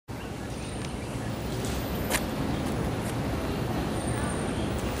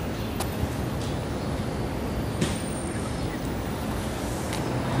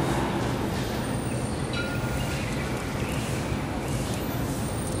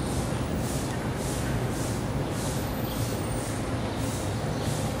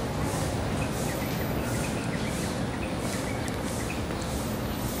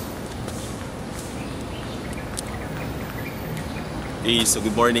Hey, so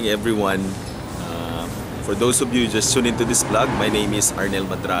good morning everyone. For those of you just tuned into this vlog, my name is Arnel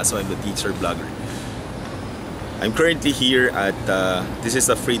Madraso. I'm the teacher blogger. I'm currently here at, this is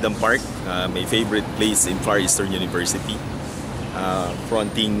the Freedom Park, my favorite place in Far Eastern University,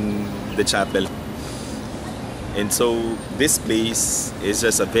 fronting the chapel. And so this place is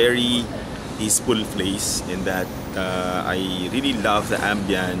just a very peaceful place in that I really love the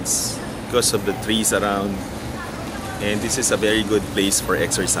ambience because of the trees around. And this is a very good place for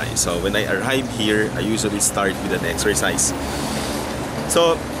exercise. So when I arrive here, I usually start with an exercise.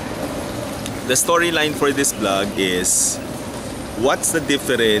 So the storyline for this vlog is, what's the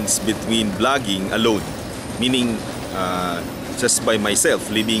difference between vlogging alone, meaning just by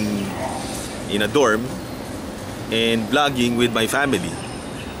myself living in a dorm, and vlogging with my family.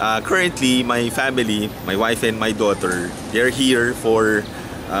 Currently, my family, my wife and my daughter, they're here for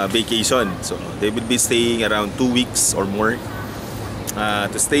vacation. So they will be staying around 2 weeks or more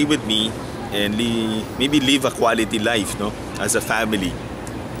to stay with me and maybe live a quality life, no, as a family.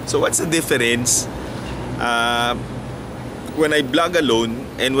 So what's the difference when I vlog alone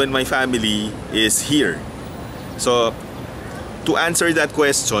and when my family is here? So to answer that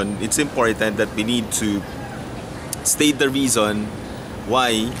question, it's important that we need to state the reason why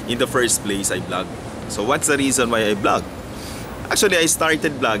in the first place I vlog. So what's the reason why I vlog? Actually, I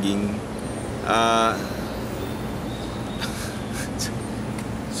started vlogging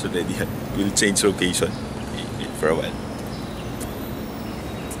so ready, we'll change location for a while.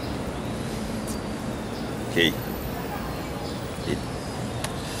 Okay.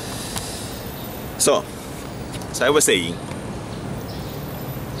 So I was saying,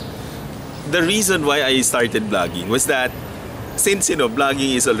 the reason why I started vlogging was that since,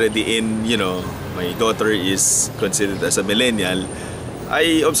 vlogging is already in, my daughter is considered as a millennial,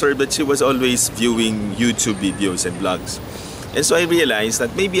 I observed that she was always viewing YouTube videos and vlogs. And so I realized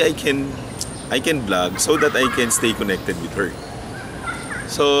that maybe I can vlog so that I can stay connected with her.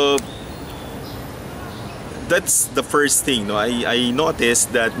 So that's the first thing. No? I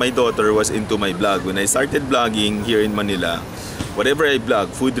noticed that my daughter was into my vlog. When I started vlogging here in Manila, whatever I vlog,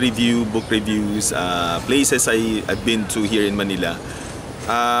 food review, book reviews, places I've been to here in Manila,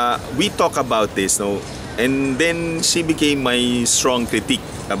 we talk about this, no? And then she became my strong critique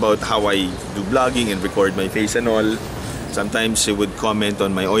about how I do vlogging and record my face and all. Sometimes she would comment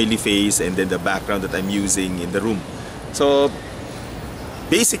on my oily face and then the background that I'm using in the room. So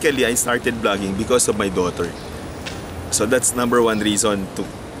basically, I started vlogging because of my daughter. So that's number one reason to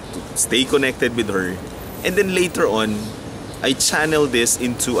stay connected with her. And then later on, I channel this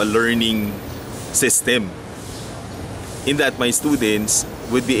into a learning system, in that my students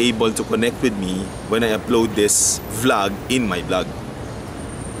would be able to connect with me when I upload this vlog in my blog.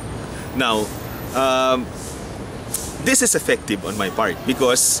 Now, this is effective on my part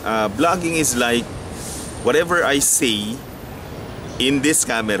because vlogging is like whatever I say in this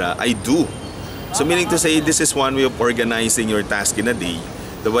camera, I do. So meaning to say, this is one way of organizing your task in a day,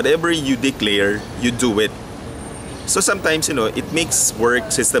 that whatever you declare, you do it. So sometimes, it makes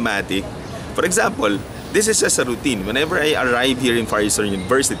work systematic. For example, this is just a routine. Whenever I arrive here in Far Eastern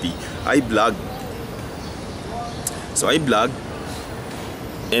University, I vlog. So I vlog,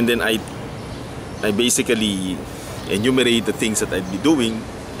 and then I basically enumerate the things that I'd be doing,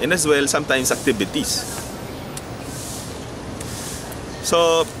 and as well sometimes activities.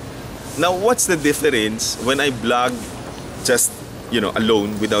 So now what's the difference when I vlog just,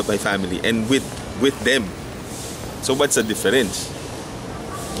 alone without my family and with them? So what's the difference?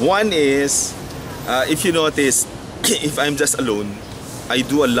 One is, if you notice, if I'm just alone, I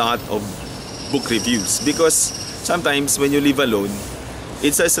do a lot of book reviews because sometimes when you live alone,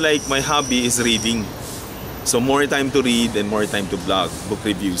 it's just like my hobby is reading. So more time to read and more time to blog, book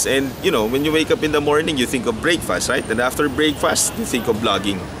reviews. And when you wake up in the morning, you think of breakfast, right? And after breakfast, you think of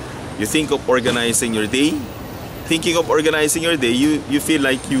blogging. You think of organizing your day. Thinking of organizing your day, you feel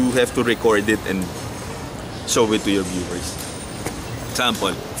like you have to record it and show it to your viewers.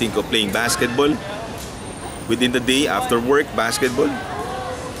 Example, think of playing basketball within the day, after work, basketball.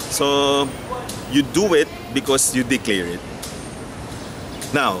 So you do it because you declare it.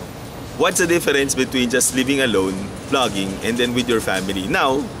 Now, what's the difference between just living alone, vlogging, and then with your family?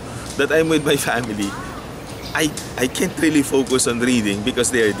 Now that I'm with my family, I can't really focus on reading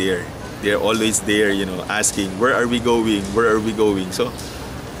because they're there. They're always there, asking, where are we going? Where are we going? So,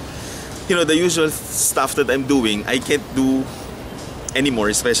 the usual stuff that I'm doing, I can't do anymore,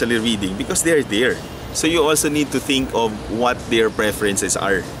 especially reading, because they're there. So you also need to think of what their preferences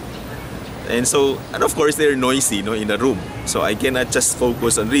are. And of course, they're noisy, in a room. So I cannot just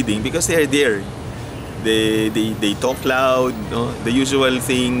focus on reading because they're there. They talk loud, no? The usual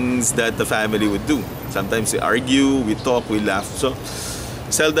things that the family would do. Sometimes we argue, we talk, we laugh. So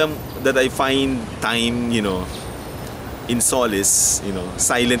seldom that I find time, in solace,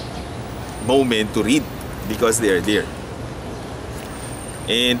 silent moment to read because they are there.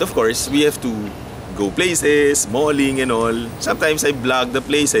 And of course, we have to go places, malling and all. Sometimes I blog the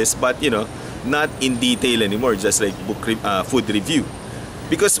places, but not in detail anymore, just like food review.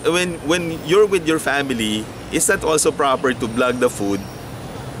 Because when you're with your family, is that also proper to blog the food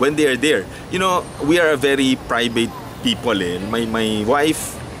when they are there? We are a very private people. My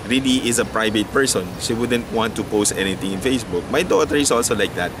wife really is a private person. She wouldn't want to post anything in Facebook. My daughter is also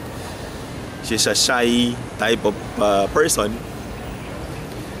like that. She's a shy type of person.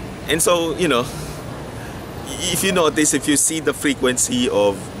 And so, if you notice, if you see the frequency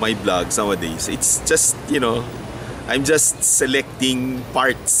of my blogs nowadays, it's just, I'm just selecting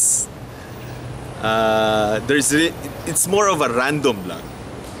parts. It's more of a random blog.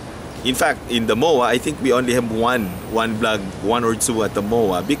 In fact, in the MOA, I think we only have one blog, one or two at the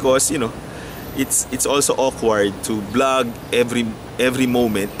MOA, because it's also awkward to blog every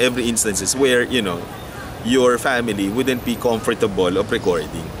moment, every instances where your family wouldn't be comfortable of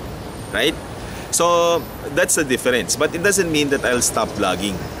recording, right? So that's the difference. But it doesn't mean that I'll stop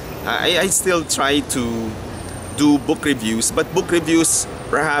blogging. I still try to do book reviews, but book reviews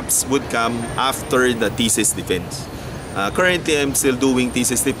perhaps would come after the thesis defense. Currently, I'm still doing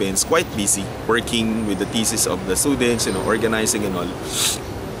thesis defense, quite busy, working with the thesis of the students, organizing and all.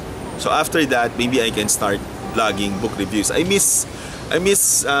 So after that, maybe I can start blogging book reviews. I miss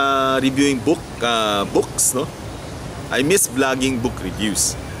reviewing books, no? I miss blogging book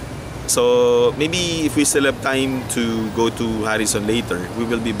reviews. So maybe if we still have time to go to Harrison later, we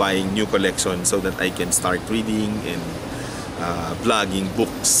will be buying new collection so that I can start reading and blogging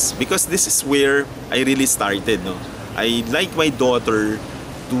books. Because this is where I really started, no? I like my daughter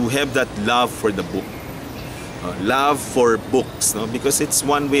to have that love for the book, love for books, no? Because it's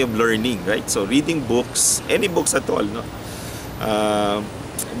one way of learning, right? So reading books, any books at all, no,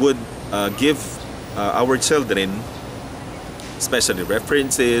 would give our children, especially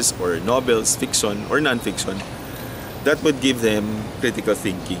references or novels, fiction or non-fiction, that would give them critical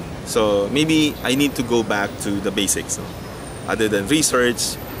thinking. So maybe I need to go back to the basics, no? Other than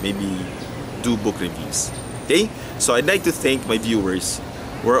research, maybe do book reviews. Okay, so I'd like to thank my viewers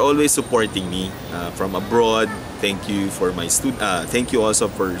who are always supporting me from abroad. Thank you for my thank you also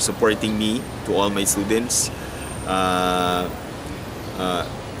for supporting me, to all my students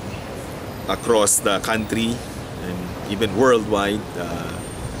across the country and even worldwide.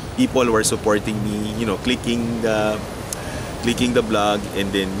 People who are supporting me, clicking the blog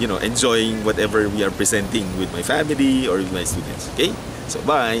and then enjoying whatever we are presenting with my family or with my students. Okay, so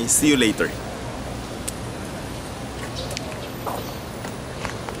bye, see you later.